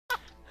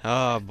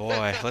Oh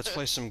boy, let's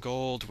play some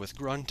gold with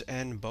Grunt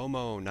and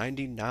Bomo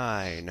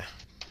 99.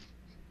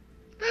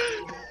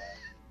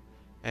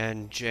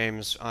 And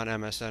James on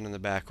MSN in the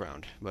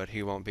background, but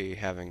he won't be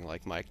having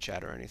like mic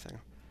chat or anything.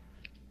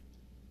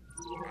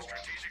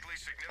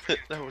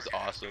 That was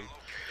awesome.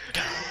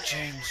 God,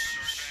 James.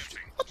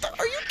 What the?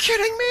 Are you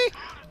kidding me?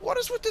 What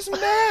is with this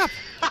map?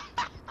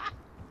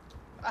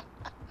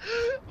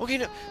 Okay,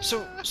 no,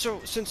 so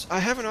since I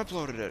haven't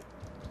uploaded it,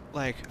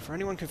 like, for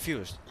anyone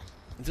confused,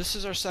 this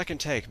is our second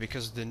take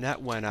because the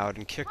net went out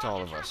and kicked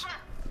all of us.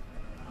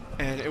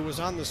 And it was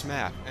on this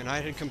map, and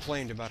I had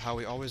complained about how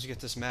we always get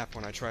this map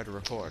when I try to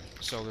record.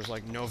 So there's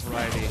like no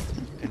variety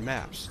in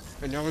maps.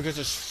 And now we get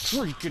this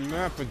freaking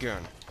map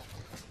again.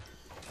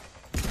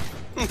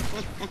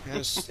 And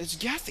it's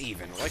Geth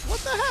even. Like, what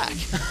the heck?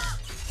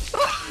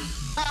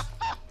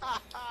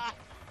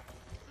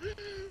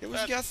 It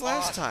was Geth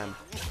last time.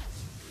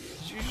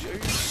 Are you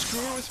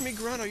screwing with me,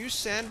 Grunt? Are you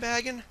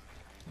sandbagging?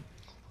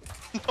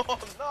 No, I'm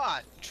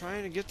not.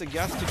 Trying to get the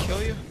Geth to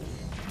kill you?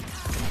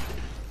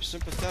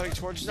 Sympathetic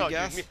towards the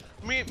Geth? Dude,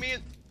 me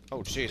and oh,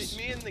 jeez.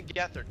 Me and the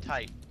Geth are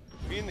tight.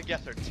 Me and the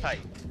Geth are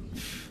tight.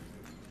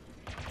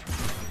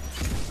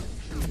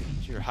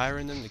 So you're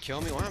hiring them to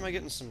kill me? Why am I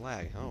getting some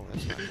lag? Oh,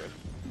 that's not good.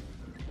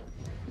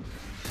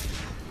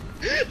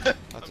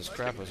 Thought this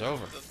crap was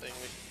over. The thing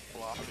is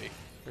floppy.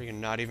 We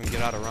can not even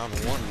get out of round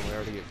one and we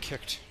already get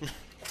kicked.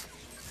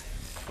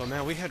 But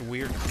man, we had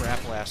weird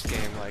crap last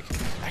game. Like,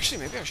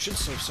 actually, maybe I should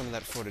save some of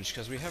that footage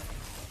because we have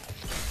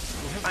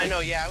I like,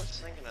 know, yeah, I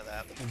was thinking of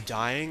that.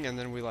 dying and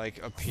then we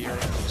like appear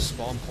at the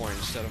spawn point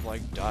instead of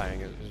like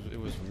dying. It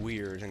was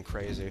weird and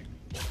crazy.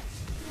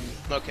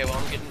 Okay, well,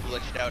 I'm getting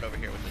glitched out over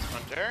here with this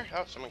hunter.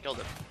 Oh, someone killed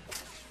him.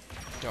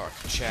 Dark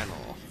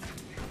channel.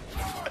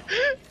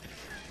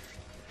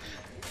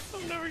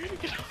 I'm never gonna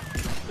get out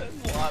of that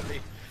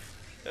lobby.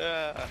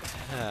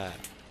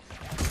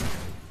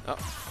 Oh.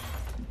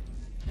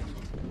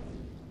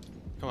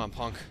 Come on,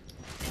 punk.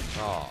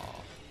 Oh.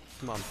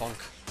 Come on, punk.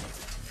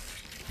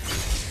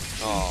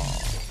 Oh.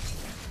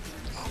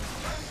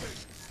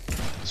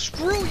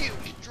 Screw you!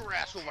 Get your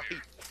ass over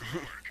here!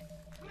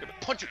 I'm gonna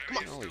punch you! Come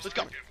on! Oh, Let's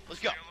go!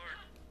 Let's go!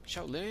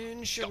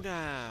 Shaolin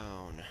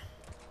Showdown.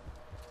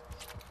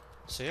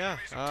 So yeah,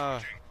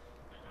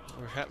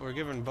 we're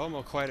giving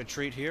Bomo quite a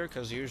treat here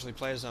because he usually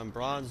plays on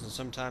bronze and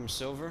sometimes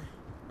silver.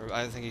 Or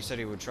I think he said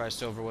he would try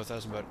silver with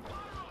us, but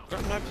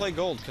Grunt and I play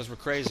gold because we're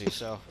crazy.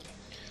 So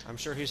I'm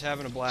sure he's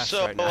having a blast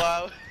right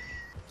now.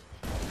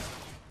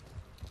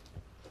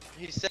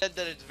 He said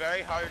that it's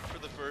very hard for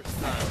the first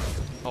time.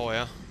 Oh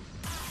yeah.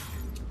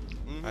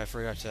 I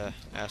forgot to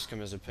ask him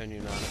his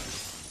opinion on it.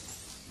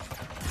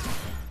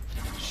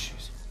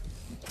 Jeez.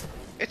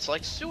 It's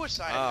like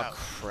suicide Oh house.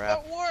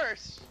 crap. But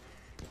worse.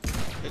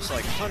 It's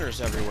like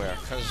hunters everywhere,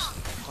 because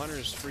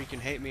hunters freaking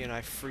hate me and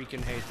I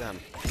freaking hate them.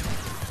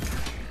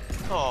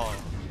 Oh.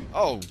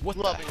 Oh, what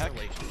Loving the heck?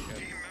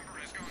 relationship.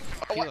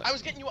 Oh, what? I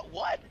was getting you up.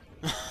 What?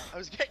 I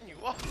was getting you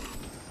up.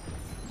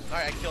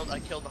 Alright, I killed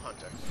the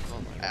hunter.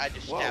 Oh my I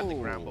just stabbed the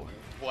ground, but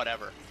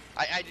whatever.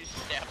 I just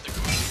stabbed the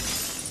ground.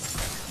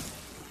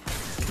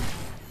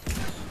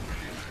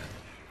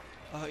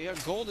 Yeah,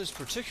 gold is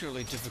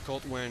particularly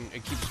difficult when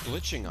it keeps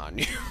glitching on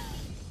you.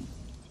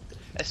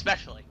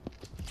 Especially.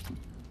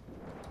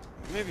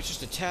 Maybe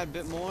just a tad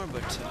bit more,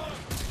 but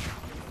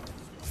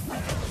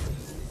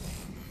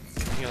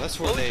you know, that's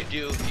where what would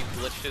you do if you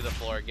glitch through the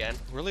floor again?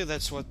 Really,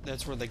 that's where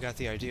they got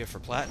the idea for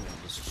platinum.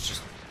 Is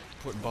just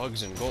put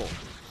bugs in gold.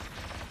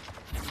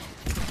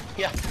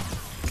 Yeah.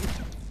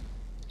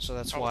 So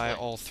that's why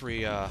all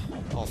three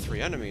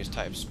enemies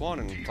types spawn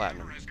in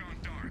platinum.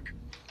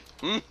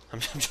 I'm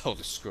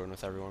totally screwing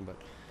with everyone, but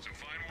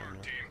I don't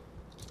know.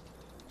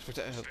 Expect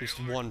at least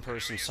one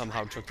person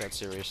somehow took that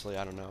seriously.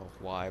 I don't know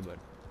why, but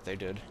they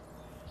did.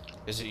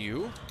 Is it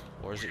you?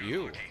 Or is it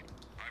you?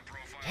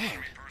 Dang.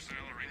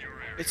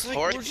 It's like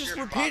we're just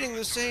repeating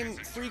the same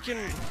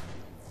freaking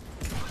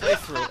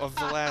playthrough of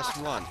the last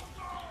run.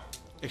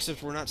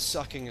 Except we're not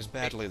sucking as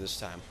badly this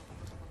time.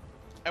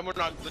 And we're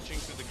not glitching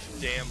through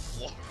the damn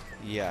floor.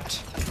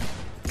 Yet.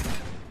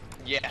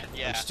 Yeah.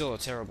 I'm still a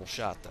terrible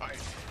shot, though.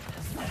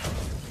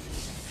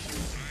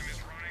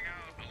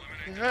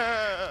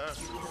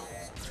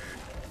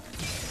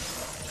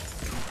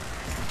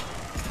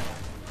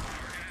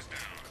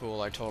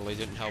 Cool, I totally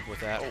didn't help with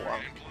that. Oh, wow.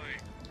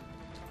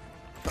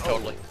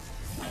 Totally.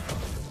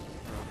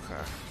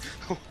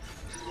 Okay.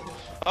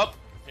 Up.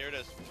 Here it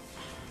is.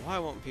 Why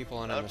won't people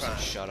on Another MSN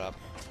prize. shut up?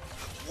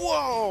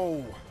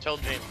 Whoa! Tell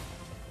James.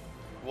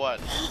 What?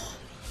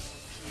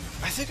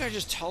 I think I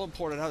just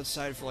teleported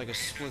outside for like a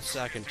split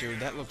second, dude.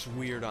 That looks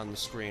weird on the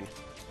screen.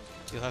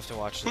 You'll have to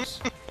watch this.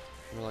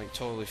 I'm like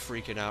totally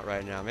freaking out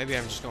right now. Maybe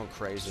I'm just going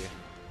crazy.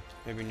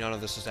 Maybe none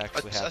of this is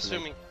actually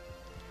happening.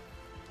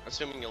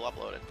 Assuming you'll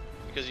upload it.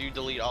 Because you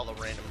delete all the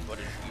random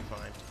footage you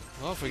find.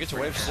 Well, if we get to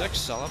wave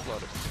 6, I'll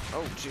upload it.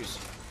 Oh, jeez.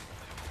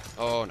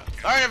 Oh, no.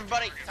 Alright,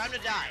 everybody, time to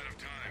die.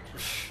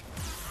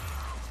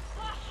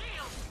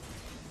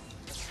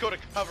 Let's go to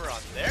cover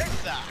on their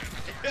side.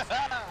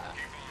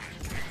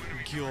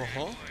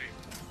 Yo-huh.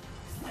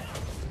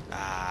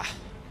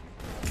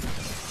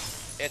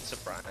 It's a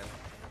Brian.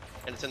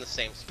 And it's in the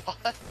same spot.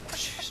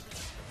 Jeez.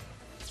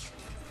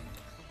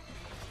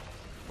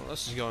 Well,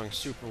 this is going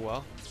super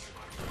well.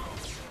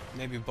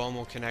 Maybe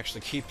Bomo can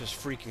actually keep his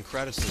freaking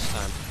credits this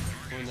time.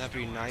 Wouldn't that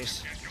be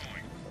nice?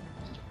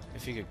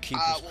 If he could keep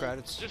his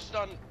credits. Just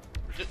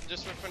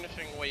for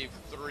finishing wave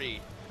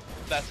 3,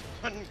 that's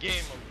one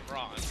game of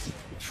bronze.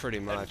 Pretty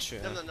much,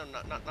 yeah. No,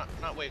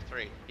 not wave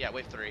 3. Yeah,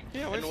 wave 3.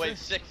 Yeah, and wave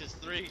 6 is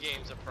 3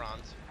 games of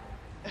bronze.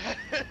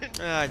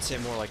 I'd say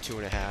more like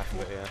 2.5,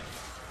 but yeah.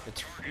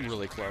 It's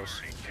really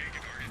close.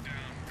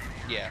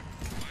 Yeah.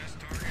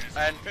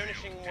 And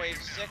finishing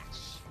wave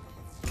 6.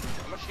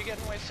 How much do you get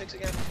in wave 6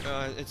 again?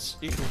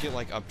 You can get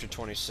like up to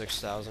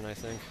 26,000, I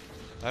think.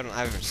 I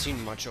haven't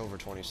seen much over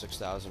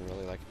 26,000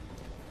 really, like,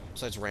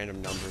 besides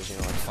random numbers, you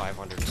know, like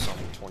 500 and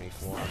something,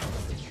 24.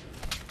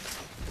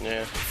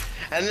 Yeah.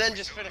 And then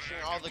just finishing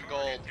all the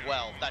gold,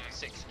 well, that's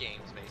 6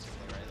 games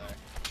basically right there.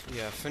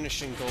 Yeah,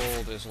 finishing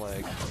gold is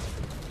like,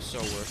 so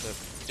worth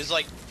it. Is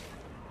like,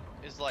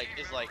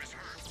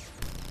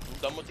 I'm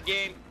done with the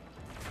game.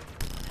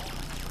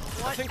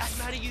 What? I know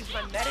how to use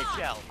my meta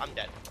gel. I'm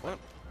dead. What?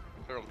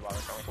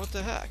 What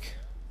the heck?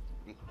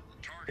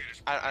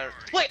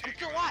 Wait, I'm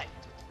still alive!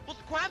 What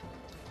the crap?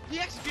 He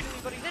executed me,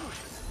 but he didn't.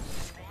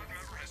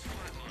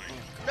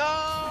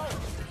 No!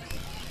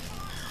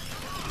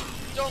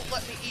 Don't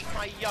let me eat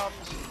my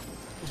yums.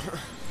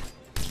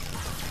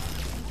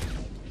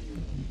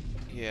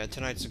 Yeah,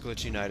 tonight's a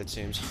glitchy night, it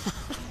seems.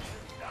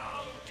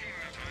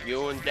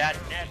 You and Dad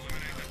Ned.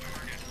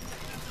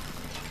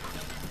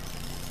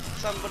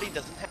 Somebody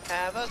doesn't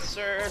have a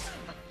serve.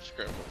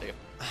 Screw it with you.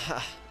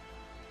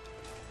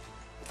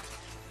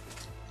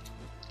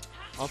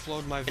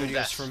 Upload my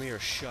videos for me or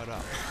shut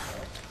up.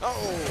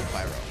 Oh,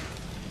 Pyro.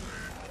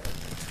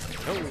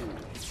 Oh.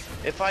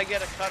 If I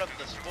get a cut of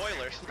the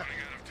spoilers.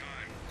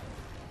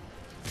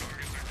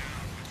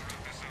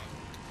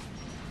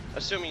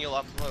 Assuming you'll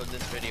upload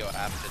this video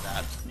after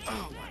that.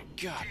 Oh my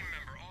god.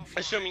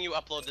 Assuming you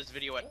upload this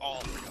video at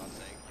all, for God's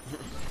sake.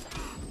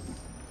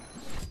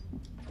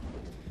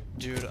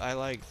 Dude, I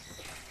like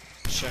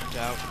checked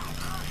out.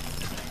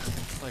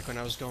 Like when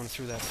I was going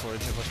through that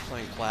footage of us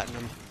playing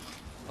Platinum.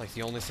 Like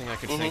the only thing I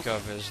could think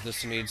of is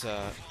this needs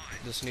a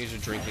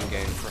drinking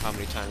game for how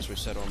many times we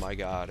said oh my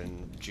god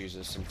and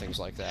Jesus and things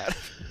like that.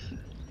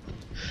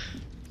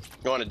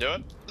 You want to do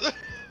it?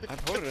 I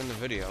put it in the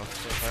video,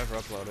 so if I ever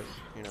upload it,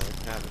 you know, we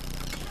can have it.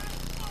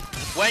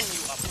 When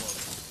you upload it.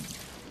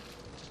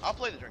 I'll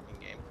play the drinking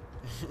game.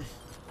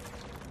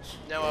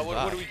 Now, what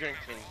are we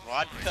drinking?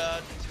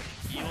 Vodka,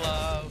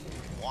 tequila,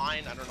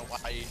 wine? I don't know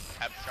why you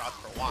have shots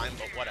for wine,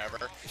 but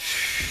whatever.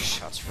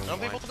 Shots for wine. Some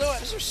people do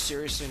it. Is there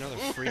seriously another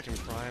freaking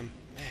prime?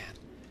 Man.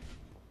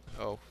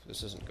 Oh,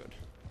 this isn't good.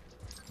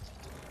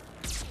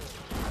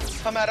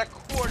 I'm at a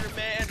quarter,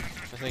 man.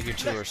 I think you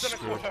two are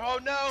screwed. Oh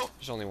no!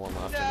 There's only one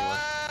left No! anyway.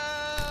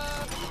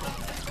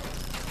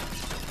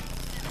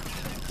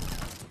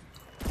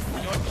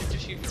 You know what?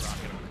 Just shoot your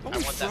rocket. Oh, I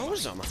want that.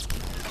 Froze him.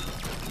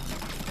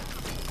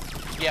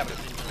 Yeah, but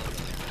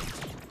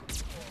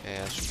Yeah,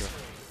 that's true.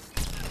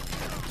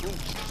 ooh.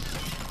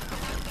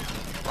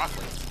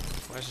 Broccoli.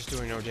 Why is this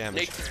doing no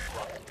damage?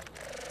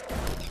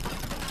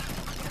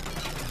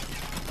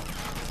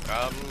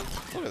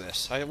 Look at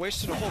this. I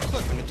wasted a whole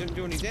clip and it didn't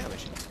do any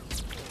damage.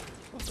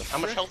 What the How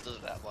much frick? health does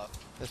it have left?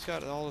 It's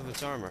got all of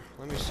its armor.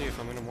 Let me see if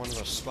I'm in one of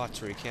those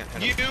spots where you can't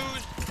hit Use him.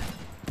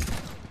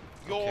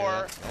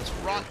 your that's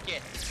weird.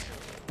 rocket.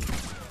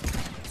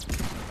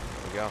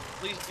 There we go.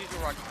 Please use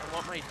your rocket. I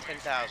want my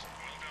 10,000.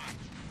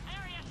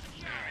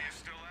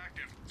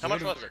 How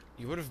much was it?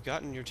 You would have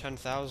gotten your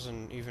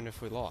 10,000 even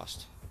if we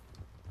lost.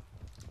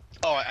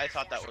 Oh, I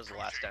thought that was the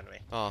last enemy.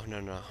 Oh,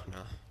 no.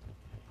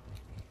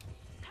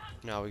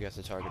 No, we got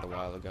the target a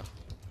while ago.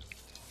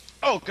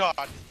 Oh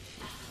god!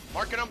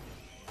 Marking them!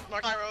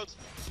 Mark my roads!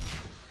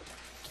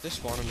 Did they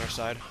spawn on our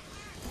side?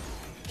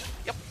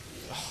 Yep.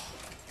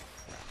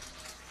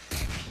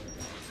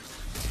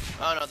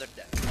 Oh no, they're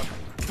dead. Okay.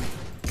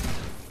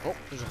 Oh,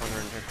 there's a hunter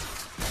in here.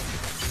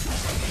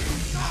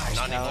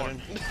 Not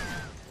Paladin. anymore.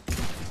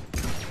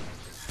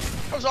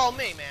 That was all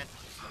me, man.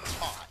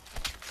 Oh.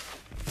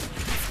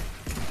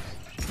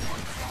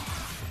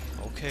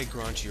 Okay,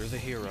 Grunt, you're the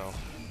hero.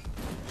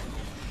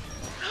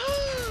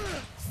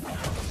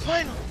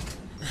 Finally!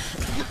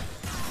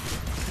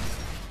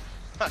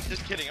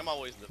 Just kidding, I'm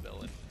always the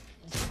villain.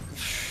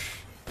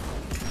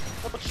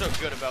 What's so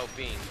good about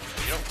being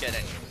evil? You don't get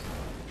anything.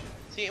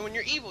 See, and when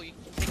you're evil, you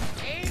can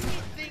take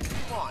anything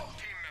you want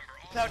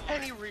without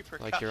any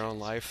repercussions. Like your own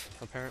life,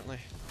 apparently.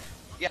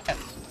 Yes.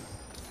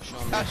 Show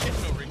No me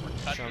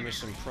repercussions.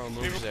 some pro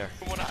moves there.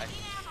 From one eye.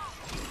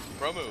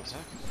 Pro moves.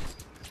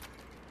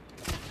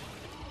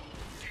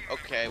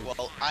 Okay,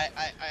 well,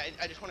 I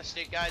just want to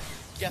state, guys,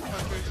 Death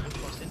Hunters are the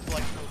most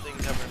intellectual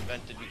things ever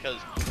invented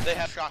because they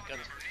have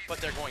shotguns, but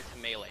they're going to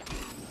melee.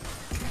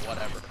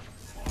 Whatever.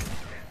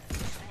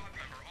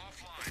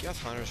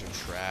 Death Hunters are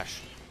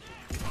trash.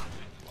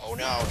 Oh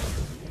no!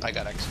 I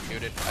got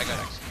executed.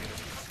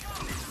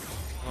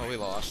 Oh, we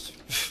lost.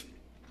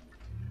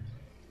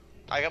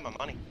 I got my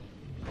money.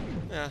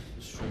 Yeah,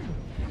 it's true.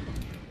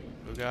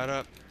 Who got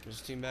up? Is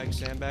Teambag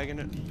sandbagging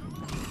it?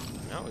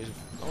 No, he's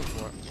going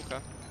for it.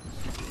 Okay.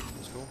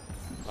 That's cool.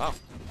 Wow.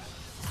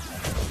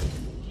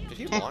 Did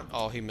he launch?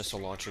 Oh, he missed a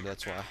launcher,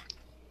 that's why.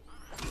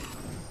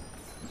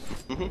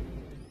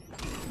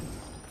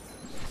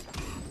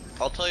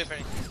 I'll tell you if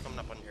anything's coming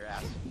up on your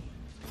ass.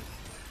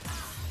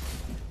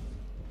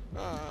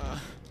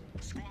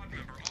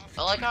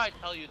 I like how I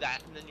tell you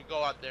that, and then you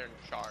go out there and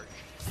charge.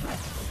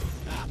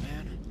 Ah,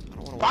 man. I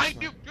don't want to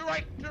Behind you! You're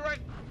right! You're right!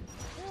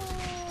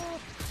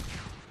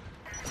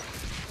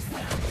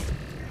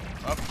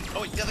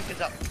 Oh, the other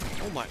kid's up.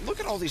 Oh my, look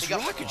at all these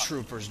rocket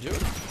troopers, dude.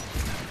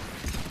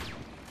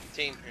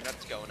 Team, your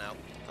nuts going out.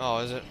 Oh,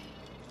 is it?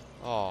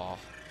 Oh.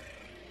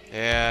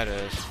 Yeah, it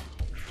is.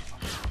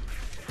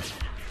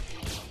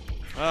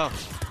 Well,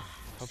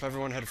 hope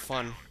everyone had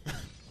fun.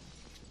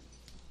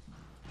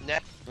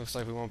 Looks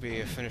like we won't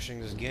be finishing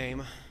this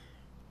game.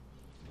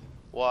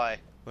 Why?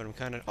 But I'm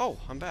kind of... Oh,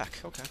 I'm back.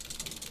 Okay.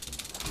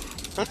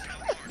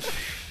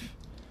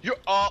 You're...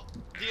 Oh,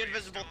 the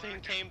invisible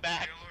thing came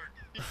back.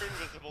 You're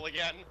invisible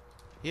again.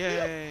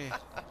 Yay.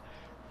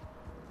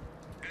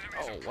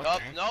 Oh, what the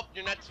heck? Nope,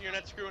 you're not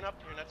screwing up.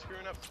 You're not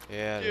screwing up.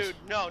 Yeah, it Dude, is.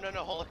 no.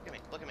 Look at me.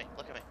 Look at me.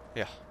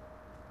 Yeah.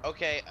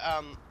 Okay,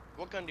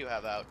 what gun do you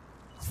have out?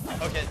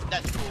 Okay,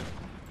 that's cool.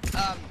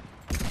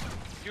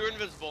 You're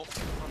invisible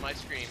on my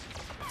screen,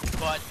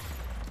 but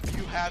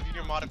you have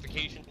your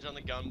modifications on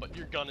the gun, but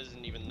your gun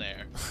isn't even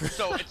there.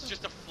 So it's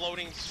just a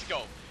floating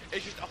scope.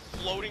 It's just a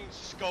floating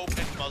scope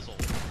and muzzle.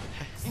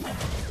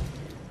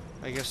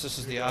 I guess this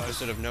is the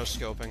opposite of no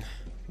scoping.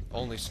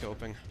 Only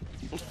scoping.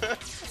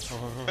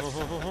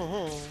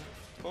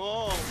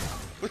 Oh.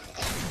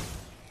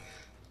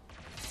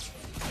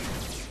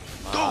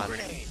 Go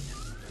grenade!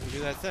 Do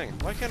that thing.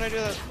 Why can't I do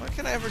that? Why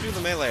can't I ever do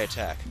the melee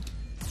attack?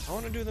 I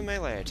want to do the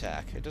melee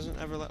attack. It doesn't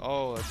ever let.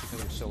 Oh, that's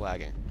because I'm still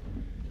lagging.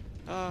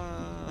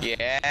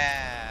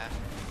 Yeah.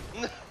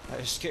 I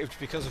escaped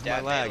because of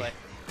my lag. Melee.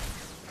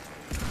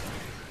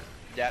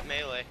 That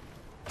melee.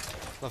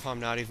 Love how I'm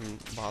not even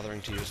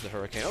bothering to use the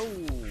hurricane.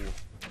 Oh.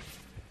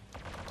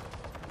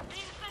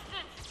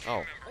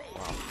 Oh.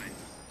 Wow.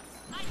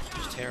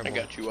 It's terrible. I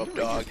got you up, Can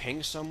dog.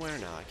 Ping somewhere?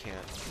 No, I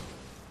can't.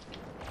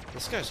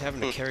 This guy's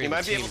having to carry You the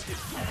might be team. able to.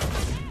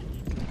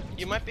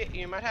 You might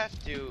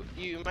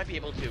be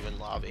able to in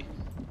lobby.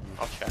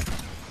 I'll check.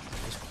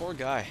 This poor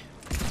guy.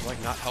 I'm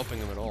like not helping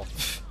him at all.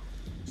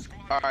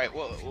 Alright,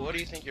 well, what do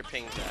you think your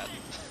ping's at?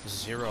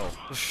 0.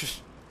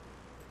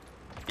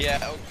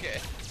 Yeah,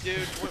 okay.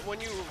 Dude, when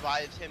you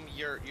revived him,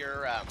 your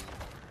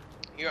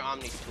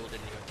Omni tool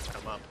didn't even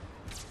come up.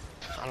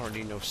 I don't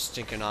need no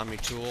stinking Omni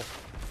tool.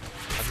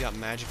 I've got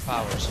magic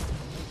powers.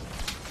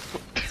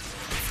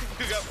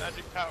 You got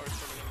magic powers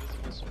from an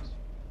invisible source.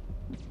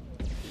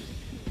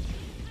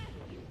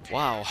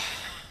 Wow.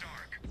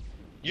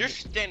 You're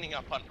standing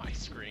up on my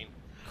screen.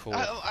 Cool.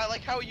 I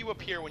like how you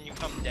appear when you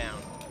come down.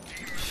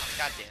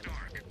 God damn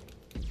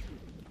it.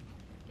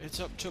 It's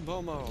up to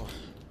Bomo.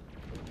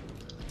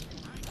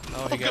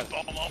 Oh,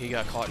 he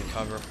got caught in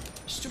cover.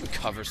 Stupid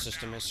cover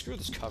system, man. Screw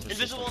this cover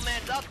Invisible system.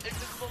 man's up.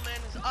 Invisible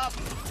man is up.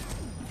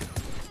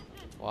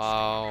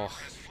 Wow.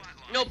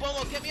 No,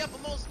 Bomo, get me up.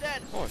 I'm almost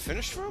dead. Oh, I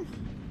finished for him?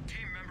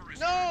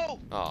 No.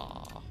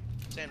 Aw.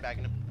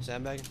 Sandbagging him.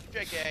 Sandbagging?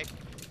 JK.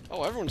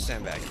 Oh, everyone's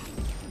sandbagging.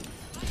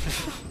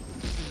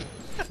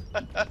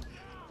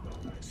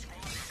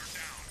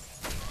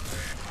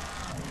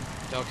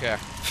 Don't care.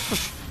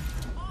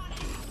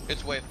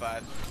 It's wave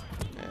 5.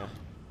 Yeah.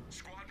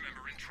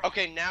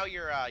 Okay, now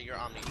your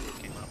Omni tool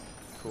came up.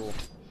 Cool.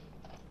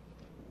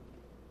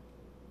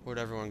 Where'd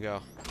everyone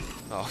go?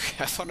 Oh,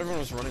 okay. I thought everyone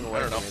was running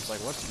away from me. It's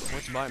like,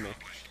 what's by me?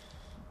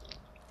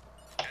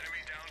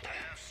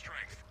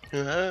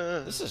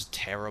 This is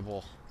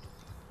terrible.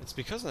 It's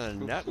because of the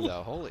net,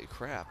 though. Holy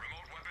crap.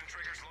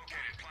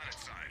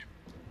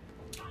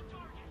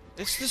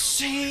 It's the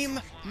same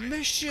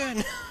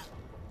mission!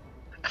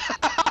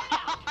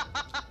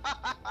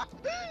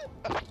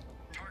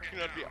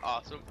 That'd be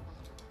awesome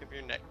if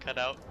your neck cut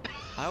out.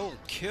 I will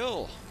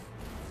kill.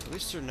 At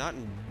least they're not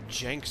in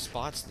jank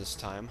spots this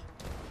time.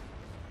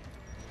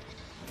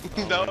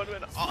 That would have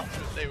been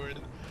awesome if they were in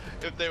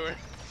the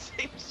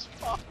same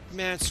spot.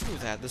 Man, screw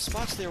that. The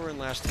spots they were in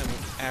last time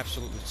were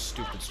absolutely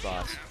stupid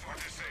spots.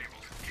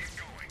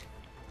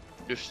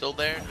 You're still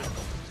there?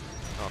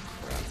 Oh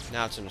crap.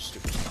 Now it's in a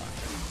stupid spot.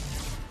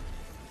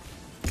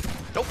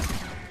 Nope.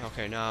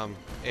 Okay, now I'm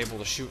able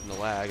to shoot in the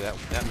lag.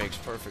 That makes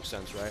perfect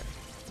sense, right?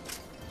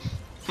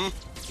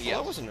 Yeah.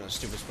 Well, that wasn't in a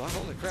stupid spot.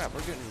 Holy crap,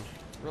 we're getting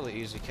really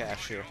easy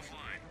cash here.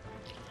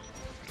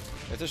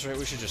 At this rate,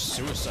 we should just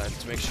suicide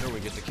to make sure we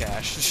get the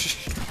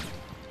cash.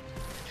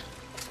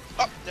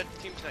 Oh, that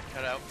team's not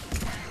cut out.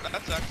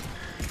 That sucks.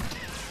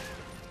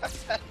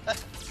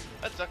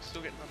 That sucks.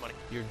 Still getting my money.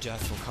 Your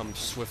death will come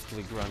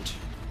swiftly, Grunt.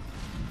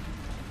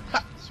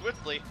 Ha!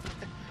 Swiftly.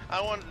 I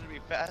wanted it to be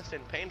fast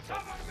and painful.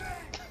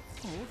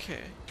 Oh,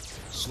 okay.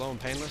 Slow and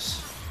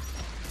painless.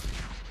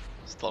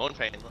 Slow and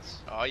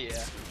painless. Oh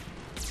yeah.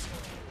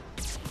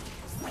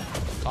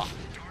 Ah.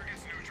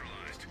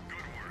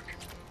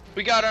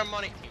 We got our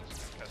money.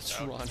 Let's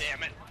run.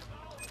 Damn it.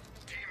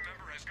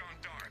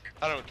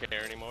 I don't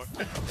care anymore.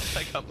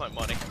 I got my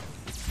money.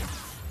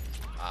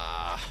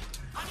 Ah.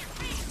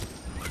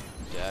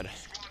 Dead.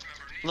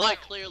 Well, I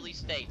clearly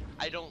state,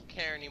 I don't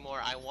care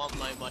anymore. I want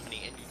my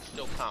money, and you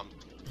still come.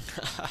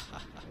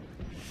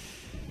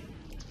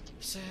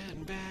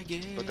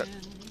 Sandbagging. Okay.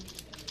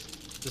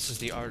 This is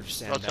the art of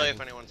sandbagging. I'll tell you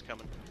if anyone's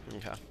coming.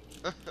 Okay.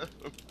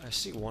 I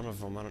see one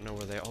of them. I don't know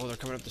where they. Oh, they're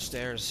coming up the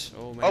stairs.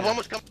 Oh man. Oh, one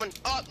was coming.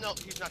 Oh no,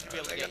 he's not gonna be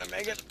able to They're gonna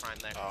make it. Prime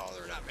there. Oh,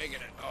 they're not making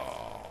it.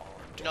 Oh.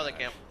 No, they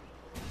can't.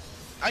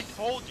 I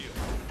told you.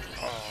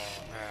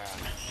 Oh man.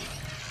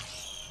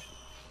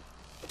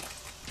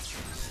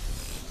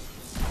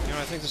 You know,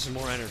 I think this is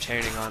more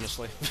entertaining,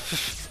 honestly.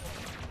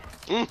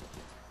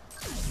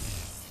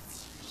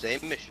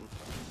 Same mission.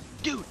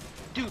 Dude,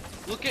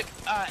 look at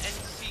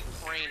NC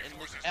Crane and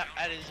look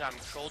at his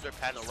shoulder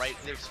pad on the right.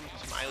 There's some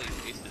smiley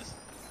faces.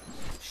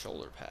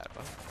 Shoulder pad.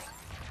 Oh.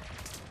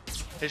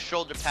 His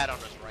shoulder pad on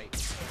his right.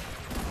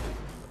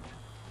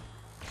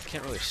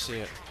 Can't really see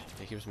it.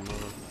 He keeps moving.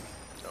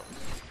 No.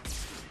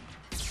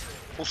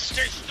 Well,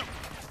 stay still.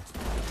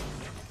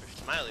 There's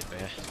smiley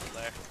faces over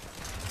there.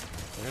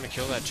 We're gonna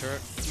kill that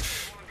turret.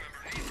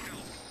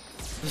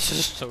 This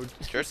is so.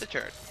 Turret to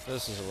turret.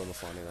 This is a little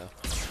funny though.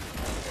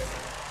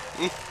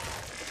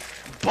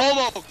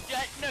 Bomo,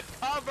 get in the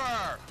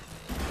cover!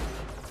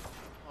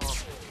 Oh.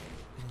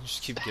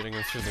 Just keep getting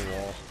him through the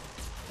wall.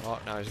 Oh,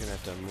 now he's gonna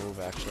have to move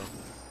actually.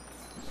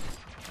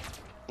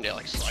 Yeah,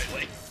 like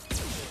slightly.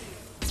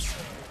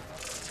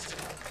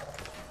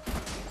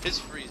 His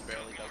freeze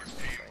barely does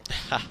anything.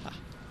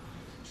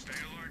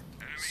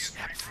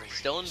 Snap freeze.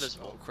 Still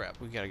invisible. Oh crap,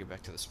 we gotta get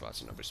back to the spot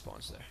so nobody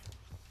spawns there.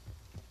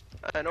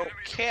 I don't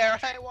care.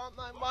 I want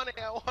my money.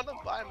 I want to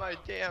buy my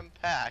damn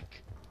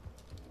pack.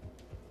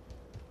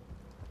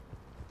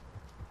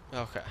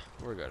 Okay,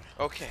 we're good.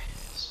 Okay.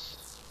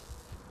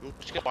 I'm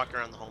just gonna walk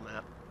around the whole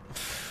map.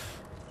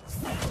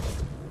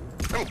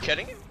 I'm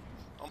kidding you.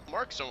 I'll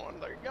mark someone.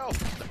 There you go.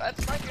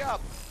 That's my job.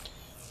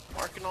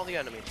 Marking all the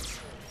enemies.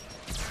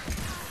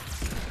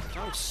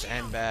 Don't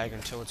sandbag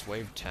until it's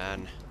wave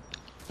 10.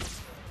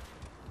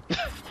 I'll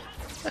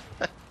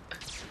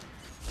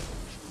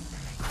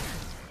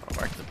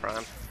mark the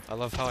prime. I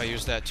love how I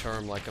use that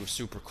term like I'm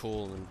super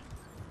cool and...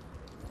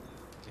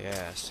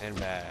 Yeah,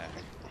 sandbag.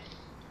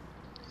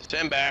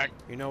 Stand back.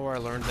 You know where I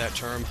learned that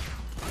term?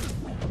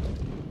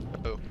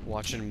 Oh.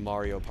 Watching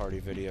Mario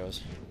Party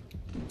videos.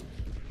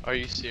 Are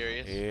you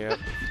serious? Yep.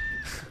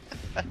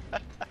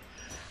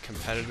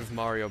 Competitive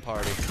Mario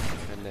Party,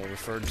 and they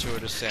referred to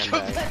it as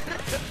sandbag.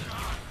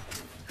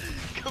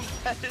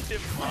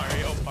 Competitive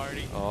Mario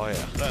Party. Oh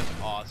yeah. That's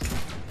awesome.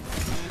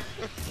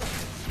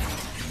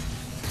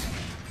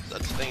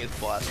 Such thing as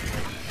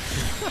blasphemy.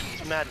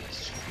 It's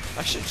madness.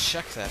 I should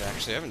check that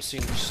actually. I haven't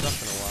seen their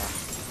stuff in a while.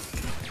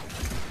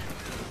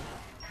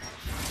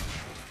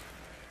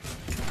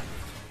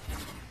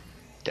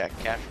 That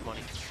cash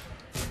money.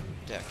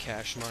 That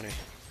cash money.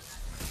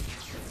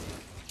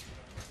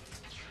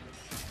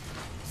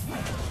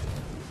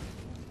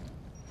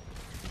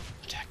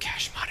 That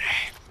cash money.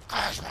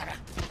 Cash money.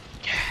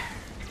 Yeah.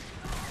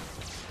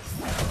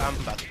 I'm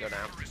about to go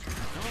down.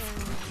 No.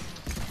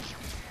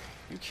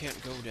 You can't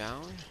go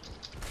down.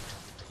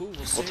 Who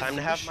will save Well, time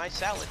to have my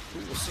salad. Who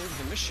will save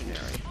the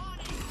missionary?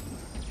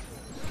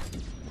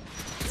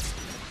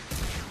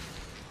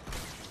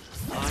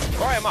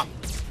 Alright, I'm up.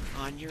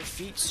 On your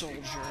feet,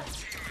 soldier.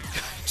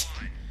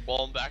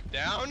 Fall back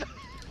down.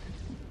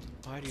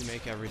 Why do you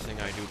make everything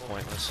I do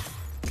pointless?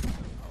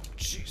 Oh,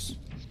 jeez.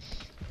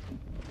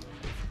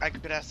 I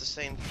could ask the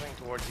same thing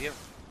towards you.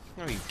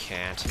 No, you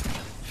can't.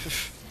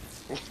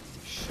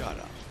 Shut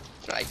up.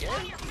 I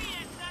can.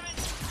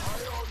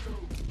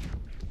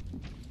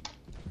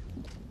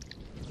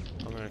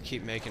 I'm gonna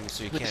keep making it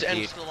so you This can't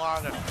eat.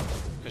 enchilada.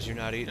 Because you're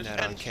not eating This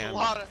that on camera.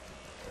 enchilada.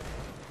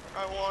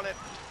 I want it.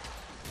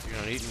 You're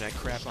not eating that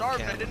crap on Starving.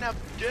 camera. I didn't have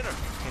dinner.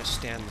 Can't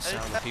stand the I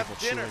sound didn't of people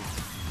have dinner.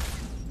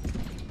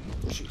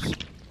 chewing.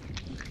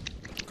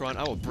 Jeez. Grunt,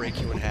 I will break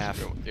you in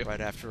half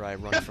right after I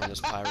run from this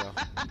pyro.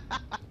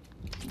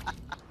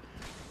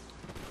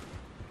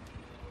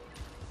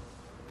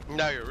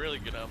 Now you're really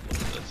gonna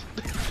upload this.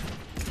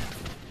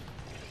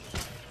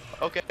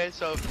 Okay,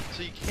 so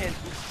you can't.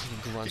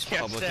 Grunt's You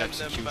can't public stand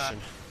them,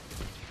 execution.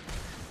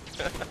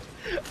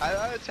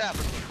 It's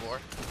happened before.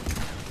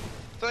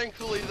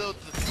 Thankfully, though,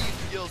 the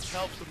Thieves Guild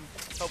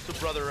helps a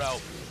brother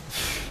out.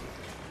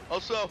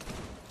 Also,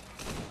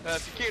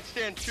 if you can't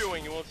stand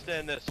chewing, you won't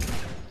stand this.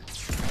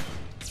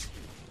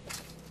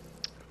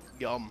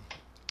 Yum.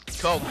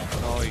 Coke.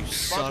 Oh, you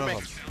son of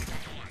a...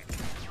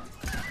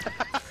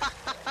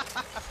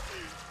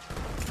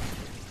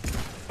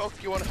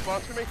 Coke, you want to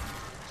sponsor me?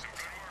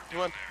 You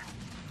want?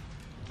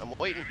 I'm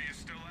waiting.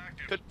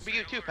 Could be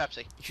you too,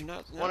 Pepsi. You're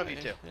not, One of you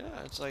two.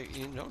 Yeah, it's like,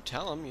 you don't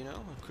tell him, you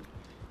know.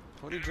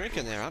 What are you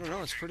drinking there? I don't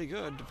know, it's pretty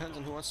good. Depends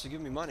on who wants to give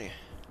me money.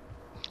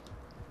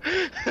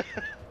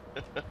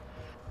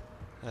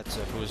 That's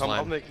a Who's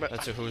Line.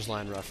 That's a Who's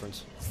Line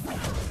reference.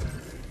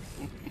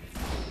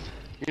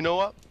 You know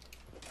what?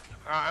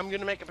 I'm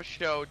gonna make up a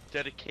show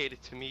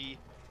dedicated to me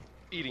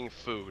eating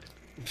food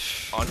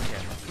on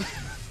camera,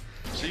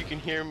 so you can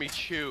hear me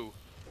chew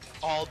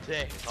all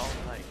day, all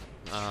night.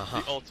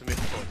 The ultimate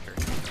torture.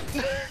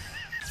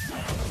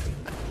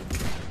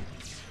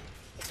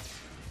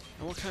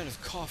 And what kind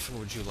of coffin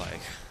would you like?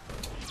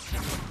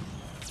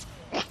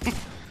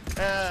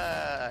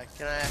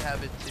 Can I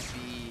have it to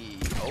be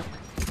oak?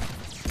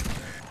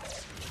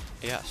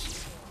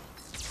 Yes.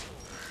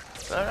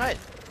 All right,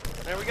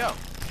 there we go.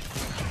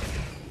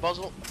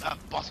 Muzzle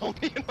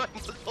me in my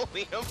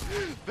mausoleum.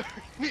 Bury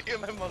me in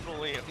my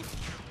mausoleum.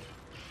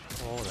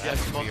 Oh, that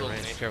Yes, could be muzzle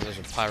arranged. me. Here, there's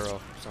a pyro.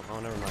 So, oh,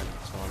 never mind.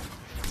 It's gone.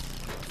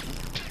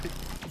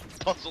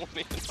 Muzzle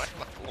me in my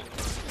mausoleum.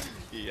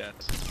 Yes.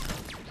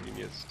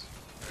 Genius.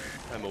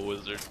 I'm a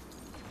wizard.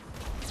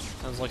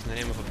 Sounds like the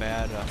name of a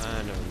bad.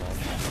 Never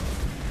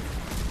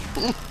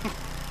mind.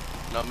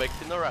 Not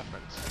making the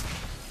reference.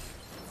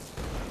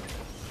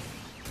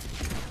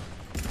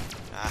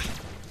 Ah.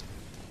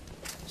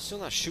 Still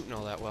not shooting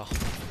all that well.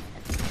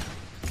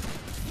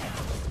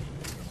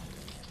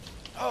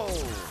 Oh!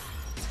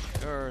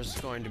 There's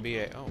going to be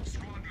a. Oh.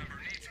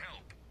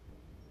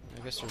 I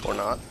guess there's. Or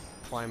not.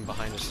 Climb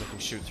behind us that can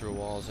shoot through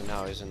walls, and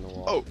now he's in the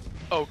wall. Oh!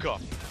 Oh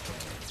god.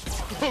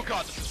 Oh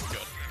god, this is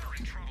good.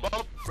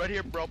 Bomo, right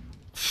here, bro.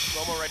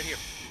 Bomo, right here.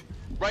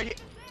 Right here.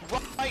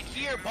 Right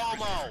here,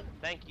 Bomo!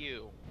 Thank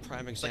you.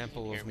 Prime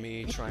example of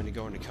me trying to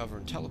go into cover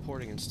and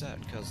teleporting instead,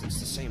 because it's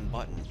the same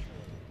button.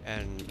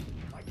 And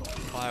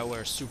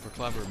BioWare's super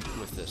clever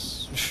with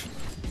this.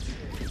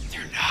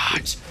 They're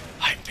not!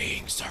 I'm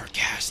being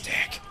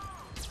sarcastic!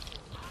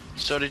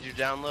 So did you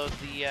download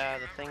the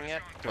thing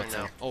yet? Or What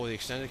no? Oh, the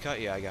extended cut?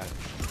 Yeah, I got it.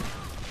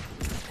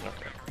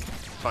 Okay.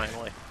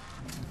 Finally.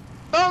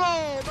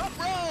 Oh, my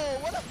bro!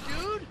 What up,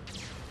 dude?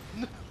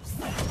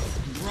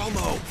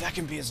 Bromo! That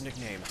can be his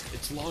nickname.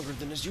 It's longer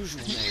than his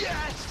usual name.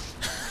 Yes!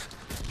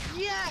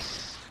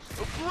 Yes!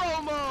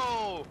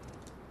 Bromo!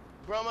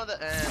 Bromo the...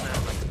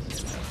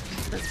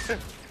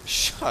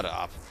 Shut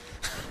up.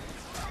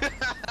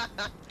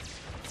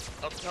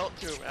 I'll tell it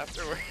to him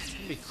afterwards.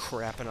 Be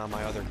crapping on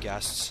my other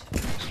guests,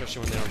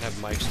 especially when they don't have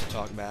mics to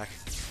talk back.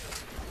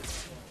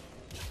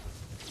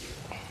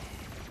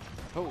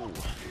 Oh.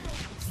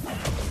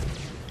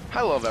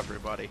 I love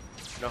everybody.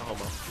 No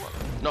homo.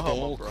 No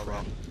homo, bro.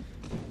 Crap.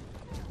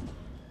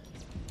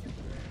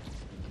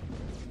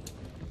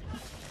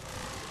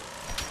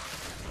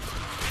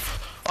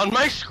 On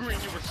my screen,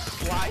 you were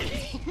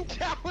sliding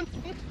down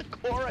the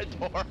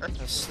corridor.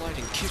 That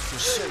sliding kick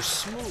was so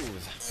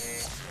smooth.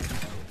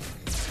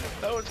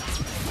 That was...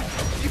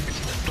 You were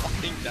just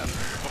sliding down the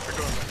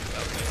corridor.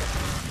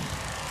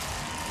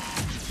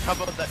 How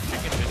about that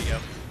chicken video?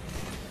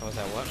 Oh, is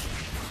that what?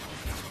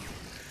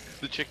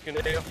 The chicken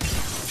video?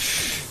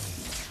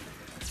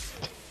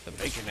 The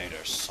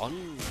Baconator,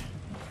 son.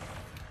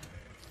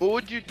 What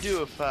would you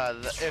do if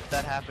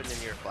that happened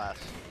in your class?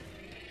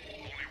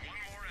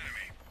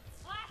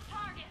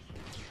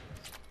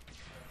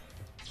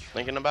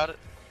 Thinking about it?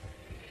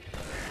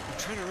 I'm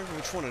trying to remember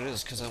which one it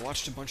is, because I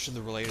watched a bunch of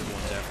the related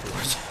ones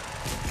afterwards.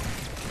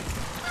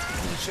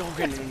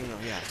 Okay, no,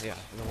 yeah, the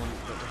one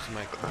that was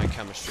my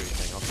chemistry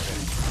thing,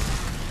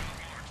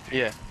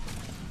 okay.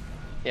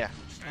 Yeah.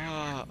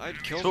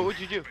 I'd kill So them. what would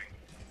you do?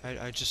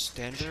 I'd just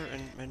stand there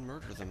and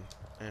murder them,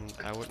 and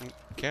I wouldn't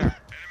care.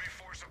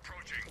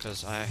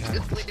 Because I have...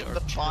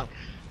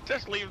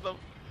 Just leave the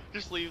body.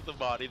 Just leave the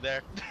body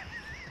there.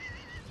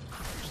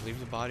 Just leave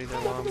the body there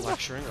while I'm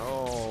lecturing?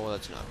 Oh,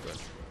 that's not good.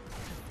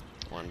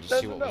 Wanted to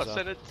see what was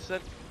up.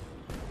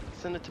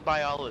 Send it to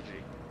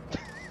biology.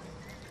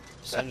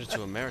 Send it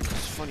to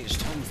America's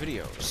Funniest Home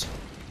Videos.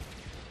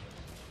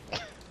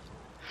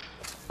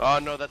 Oh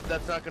no,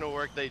 that's not gonna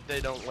work. They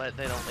don't let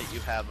you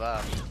have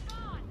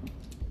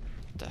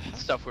The heck?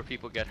 stuff where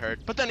people get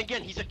hurt. But then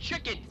again, he's a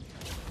chicken.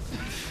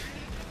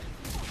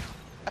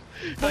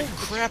 Oh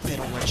crap, they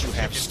don't let you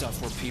have stuff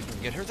where people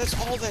get hurt. That's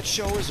all that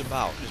show is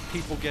about, is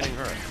people getting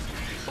hurt.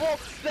 Well,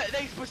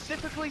 they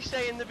specifically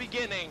say in the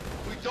beginning,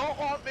 we don't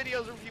want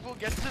videos where people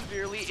get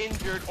severely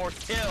injured or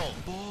killed.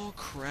 Bull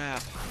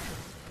crap.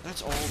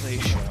 That's all they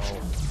show.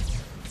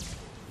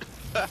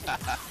 Oh,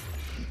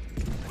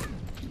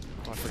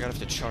 I forgot I have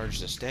to charge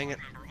this. Dang it.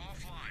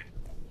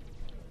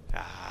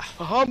 Ah.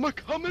 I'm a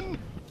coming.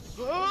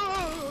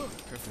 Ah.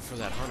 Careful for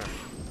that hunter.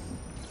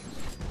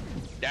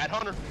 Dad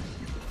hunter.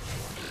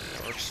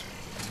 That works.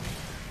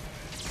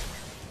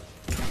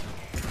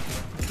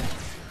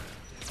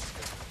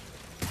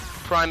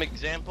 Prime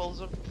examples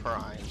of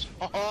primes.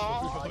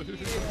 Oh,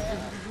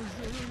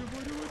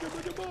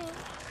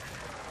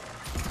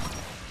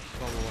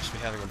 Bubba must be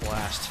having a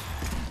blast.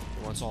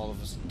 He wants all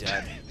of us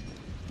dead.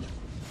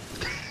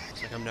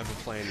 It's like I'm never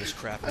playing this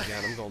crap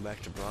again. I'm going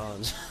back to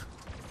bronze.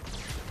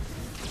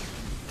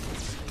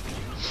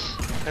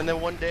 And then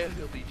one day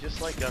he'll be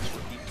just like us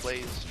where he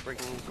plays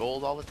freaking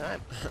gold all the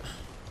time.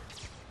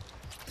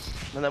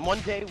 And then one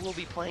day we'll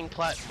be playing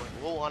platinum.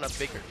 We'll want a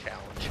bigger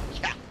challenge.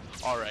 Yeah,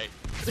 alright.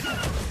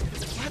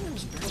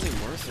 Platinum's barely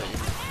worth it. You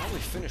can probably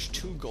finish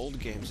 2 gold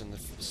games in the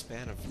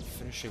span of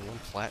finishing 1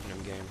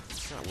 platinum game.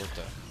 It's not worth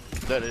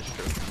That is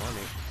true.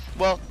 money.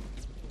 Well,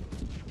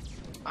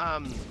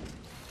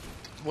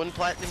 one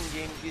platinum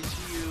game gives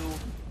you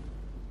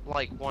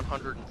like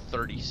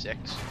 136.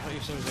 I thought you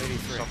said it was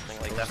 83. Something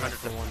like Or that. was that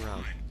for 1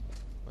 round?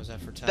 Was that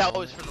for 10? That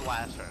was for the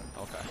last round.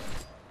 Okay.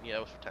 Yeah,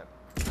 that was for 10.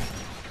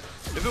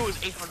 If it was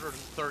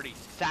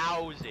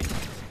 830,000,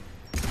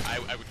 I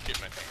would shit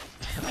my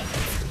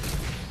pants.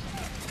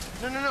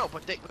 No,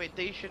 but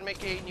they should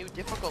make a new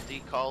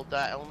difficulty called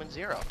Element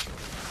Zero.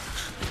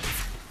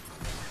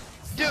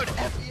 Dude,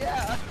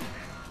 yeah!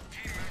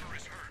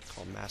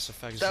 Called Mass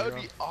Effect That Zero?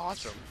 would be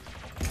awesome.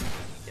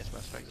 Yes,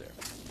 Mass Effect Zero.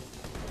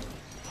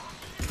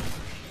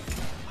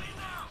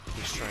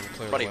 He's trying to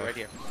clear Buddy, the way. right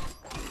here.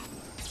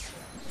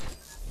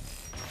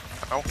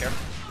 I don't care.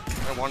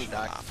 I want to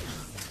die.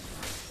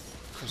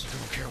 Because I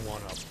don't care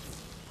one up.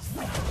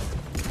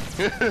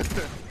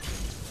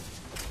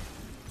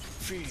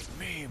 Feed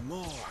me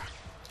more.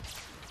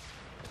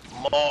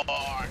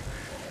 More!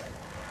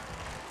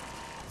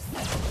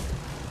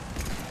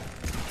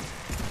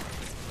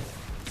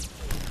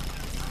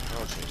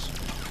 Oh, jeez.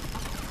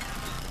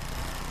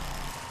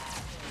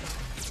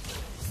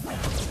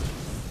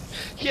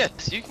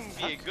 Yes, you can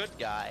be a good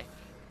guy.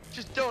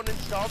 Just don't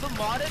install the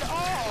mod at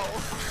all!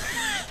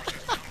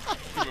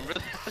 Remember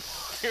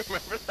that? You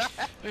remember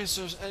that? Okay,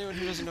 so anyone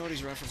who doesn't know what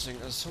he's referencing,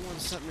 someone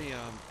sent me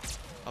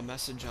a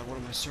message on one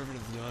of my Servant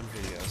of the Dawn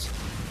videos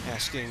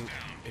asking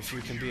if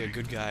you can be a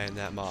good guy in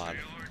that mod.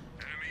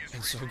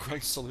 And so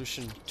Grunt's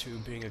solution to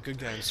being a good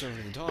guy in Servant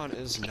of the Dawn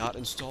is not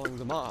installing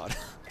the mod.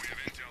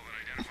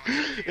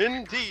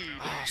 Indeed!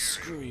 Ah,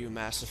 screw you,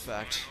 Mass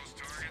Effect.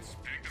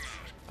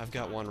 I've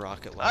got 1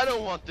 rocket left. I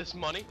don't want this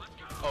money.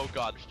 Oh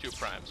god, there's 2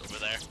 primes over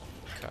there.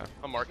 Okay.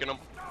 I'm marking them.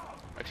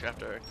 Actually, I have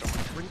to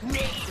throw my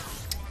grenade!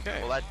 Okay.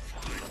 Well, that...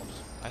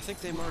 I think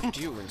they marked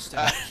you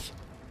instead.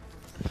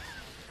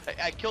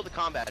 I killed the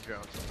combat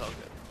drone, so it's all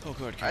good. Oh,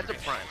 good. That's a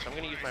prime, so I'm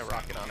gonna use my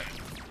rocket on it.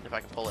 If I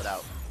can pull it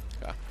out.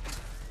 Okay.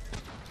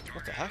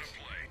 What the heck?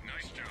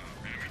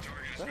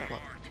 What?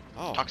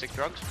 Oh. Toxic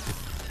drugs?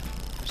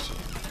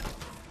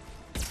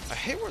 I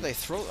hate where they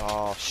throw.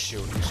 Oh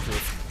shoot, he's screwed.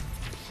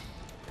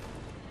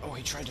 Oh,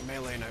 he tried to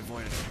melee and I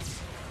avoided it.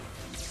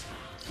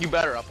 You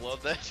better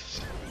upload this.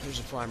 There's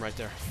a prime right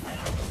there.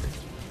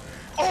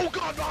 Oh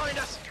god, behind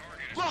us!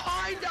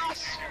 Behind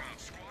us!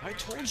 I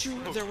told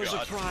you Oh, there was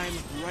God. a prime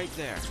right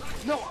there.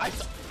 No, I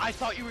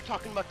thought you were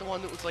talking about the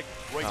one that was like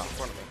right in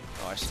front of me.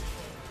 Oh, I see.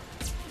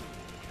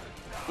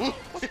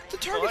 What? The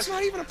target's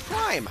not even a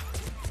prime.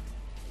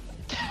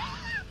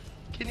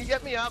 Can you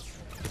get me up?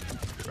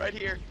 Right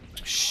here.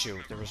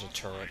 Shoot, there was a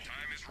turret.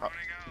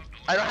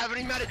 I don't have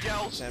any meta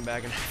gels.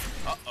 Sandbagging.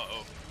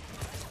 Uh-oh.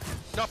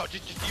 No,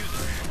 just use it.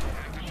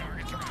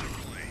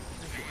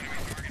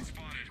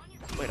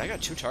 Wait, I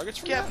got 2 targets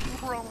from Get that?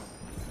 promo.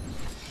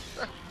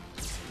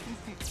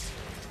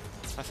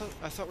 I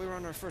thought we were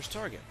on our first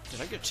target.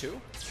 Did I get 2?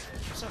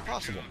 That's not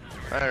possible.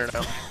 I don't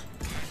know.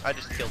 I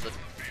just killed it.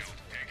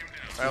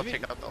 I'll Maybe-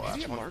 take out the maybe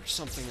last it one. marked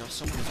something else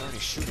someone was already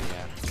shooting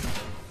at.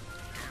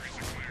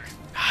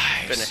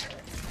 Finished.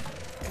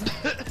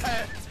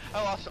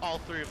 I lost all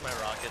 3 of my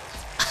rockets.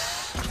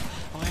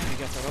 Oh, I had to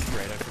get that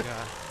upgrade, I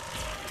forgot.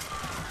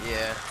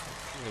 Yeah. I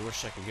really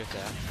wish I could get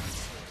that.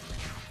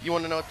 You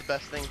want to know what the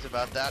best things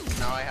about that?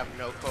 Now I have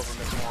no Cobra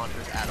missile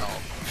launchers at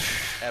all,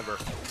 ever,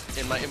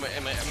 in my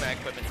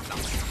equipment.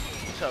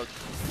 So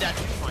that's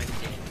fine.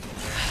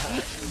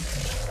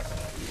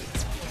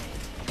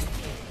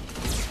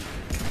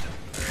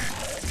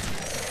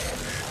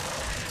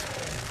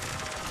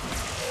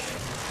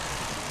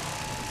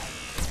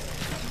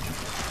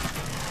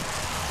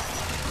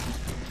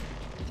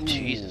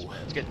 Jesus, man,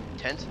 it's getting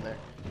intense in there.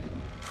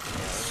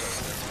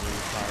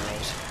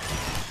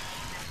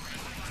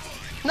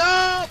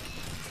 No!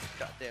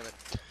 God damn it.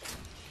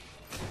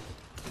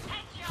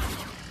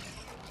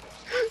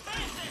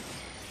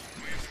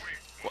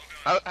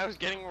 Well, I was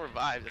getting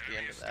revived at the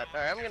end of that.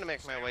 Alright, I'm gonna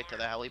make my way to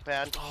the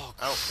helipad. Oh,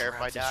 I don't care if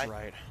I crap, die. that's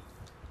right.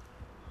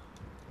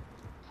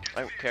 I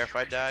don't care if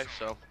I die,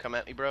 so come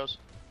at me, bros.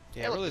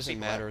 Yeah, Hey, it look, really the doesn't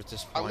people matter are- at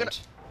this I'm point. gonna-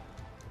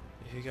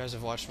 If you guys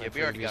have watched my Yeah,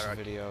 we already previous got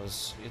our-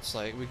 videos, it's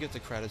like, we get the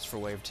credits for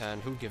Wave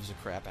 10, who gives a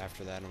crap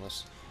after that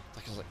unless,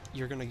 like, I was like,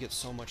 you're gonna get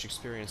so much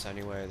experience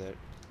anyway that it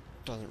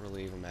doesn't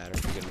really even matter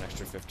if you get an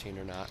extra 15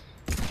 or not.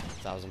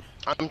 1,000.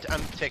 I'm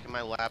taking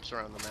my laps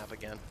around the map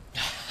again.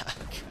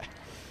 Okay.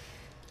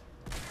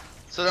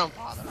 So don't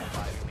bother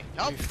reviving me.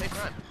 Oh, hey,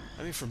 Prime.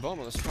 I mean, for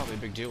Boma, that's probably a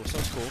big deal, so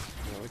it's cool.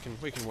 You know,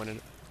 we can win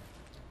it.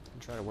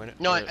 And try to win it.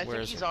 No, I Where think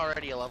is he's he?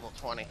 already a level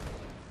 20.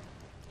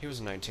 He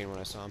was 19 when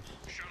I saw him.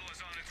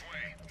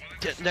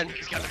 Then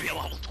he's gonna be a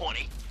level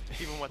 20.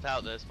 Even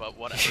without this, but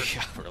whatever.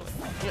 Yeah, really.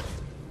 Yeah.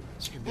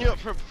 It's gonna be You know,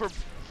 like-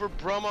 for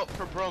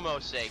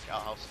Bromo's sake,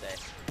 I'll stay.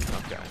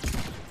 Okay.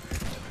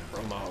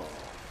 Bromo.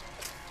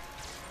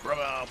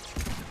 Bromo.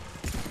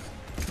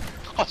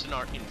 What's an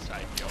art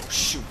inside joke? Oh,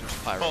 shoot, there's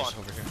Hold pyros on.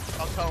 over here.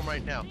 I'll tell him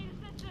right now.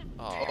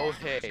 Oh. Oh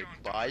hey,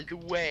 by the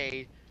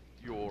way,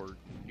 your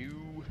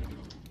new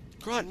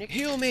Grunt,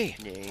 heal me!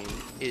 Name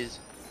is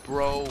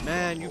Bro.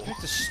 Man, you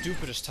picked the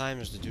stupidest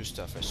times to do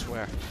stuff, I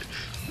swear.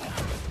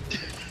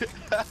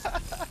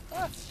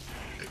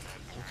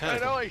 I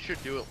know I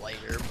should do it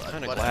later, but I'm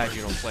kinda whatever. glad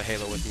you don't play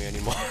Halo with me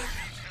anymore.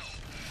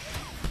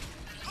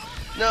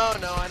 No,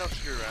 I don't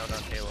screw around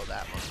on Halo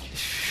that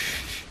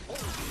much.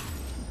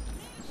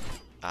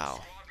 Ow.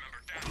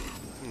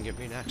 You can get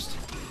me next.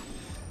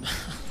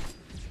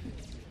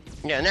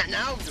 Yeah,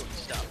 now I'm doing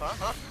stuff,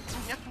 huh?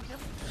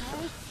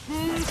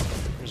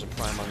 There's a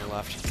prime on the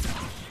left.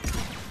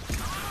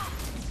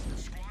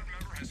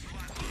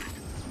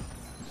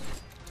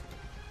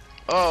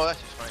 Oh, that's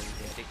just fine,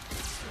 Daddy.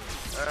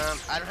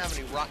 I don't have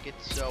any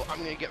rockets, so I'm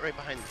gonna get right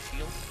behind the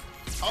shield.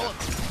 All of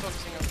them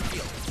focusing on the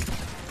shield.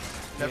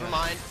 Never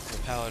mind. The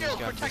paladin's Shield,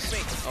 got protect this. me.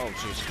 Oh,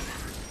 jeez.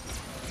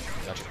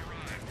 Gotcha.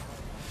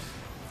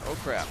 Oh,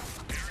 crap.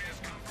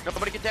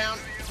 Nobody get down.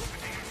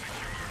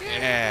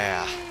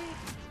 Yeah.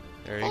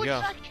 There you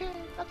go.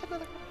 That's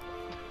another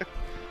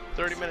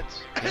 30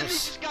 minutes. And then he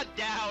Yes. just got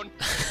down.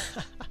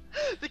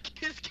 The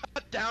kid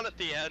got down at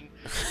the end.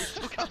 He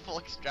still got full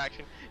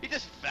extraction. He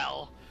just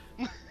fell.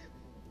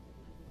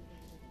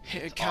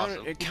 It counted.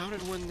 Awesome. It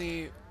counted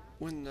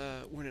when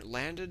it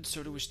landed.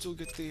 So do we still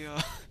get the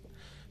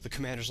the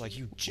commander's like,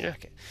 you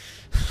jacket.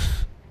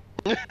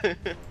 He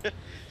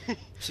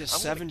has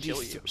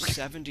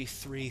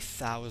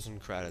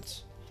 73,000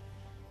 credits.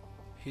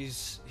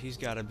 He's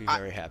got to be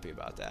very happy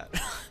about that.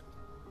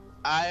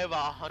 I have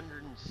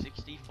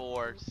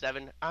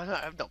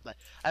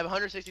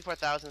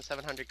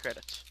 164,700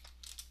 credits.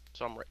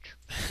 So I'm rich.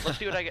 Let's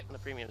see what I get in the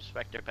premium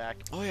Spectre pack.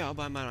 Oh yeah, I'll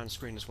buy mine on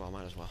screen as well.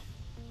 Might as well.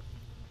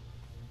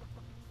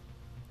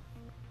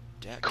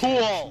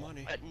 Cool.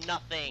 Money. At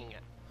nothing.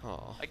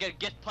 Oh. I get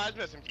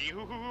plasma SMG.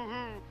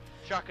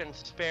 Shotgun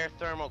spare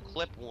thermal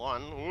clip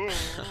 1.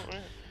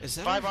 Is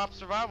that 5 op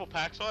survival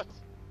pack. So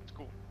it's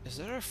cool. Is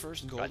that our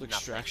first gold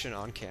extraction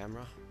on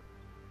camera?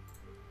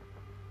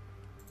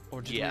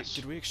 Or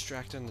did we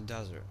extract in the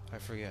desert? I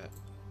forget.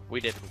 We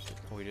didn't.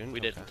 Oh, we didn't? We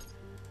didn't.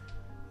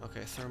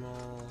 Okay,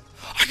 thermal...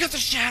 I got the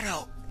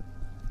shadow!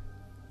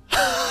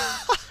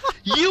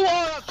 You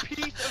are a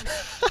piece of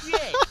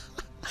shit!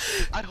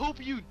 I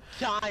hope you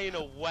die in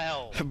a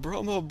well.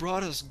 Bromo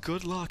brought us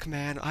good luck,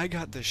 man. I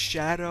got the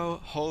shadow.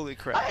 Holy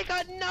crap. I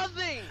got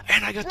nothing!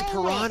 And I got the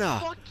piranha!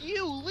 Fuck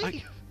you,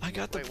 leave! I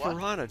got the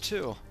piranha,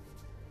 too.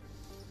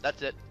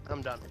 That's it.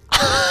 I'm done.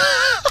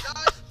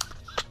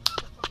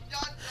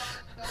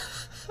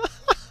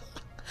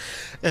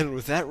 And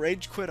with that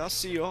rage quit, I'll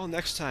see you all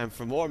next time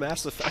for more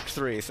Mass Effect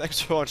 3.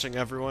 Thanks for watching,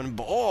 everyone.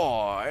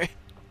 Bye!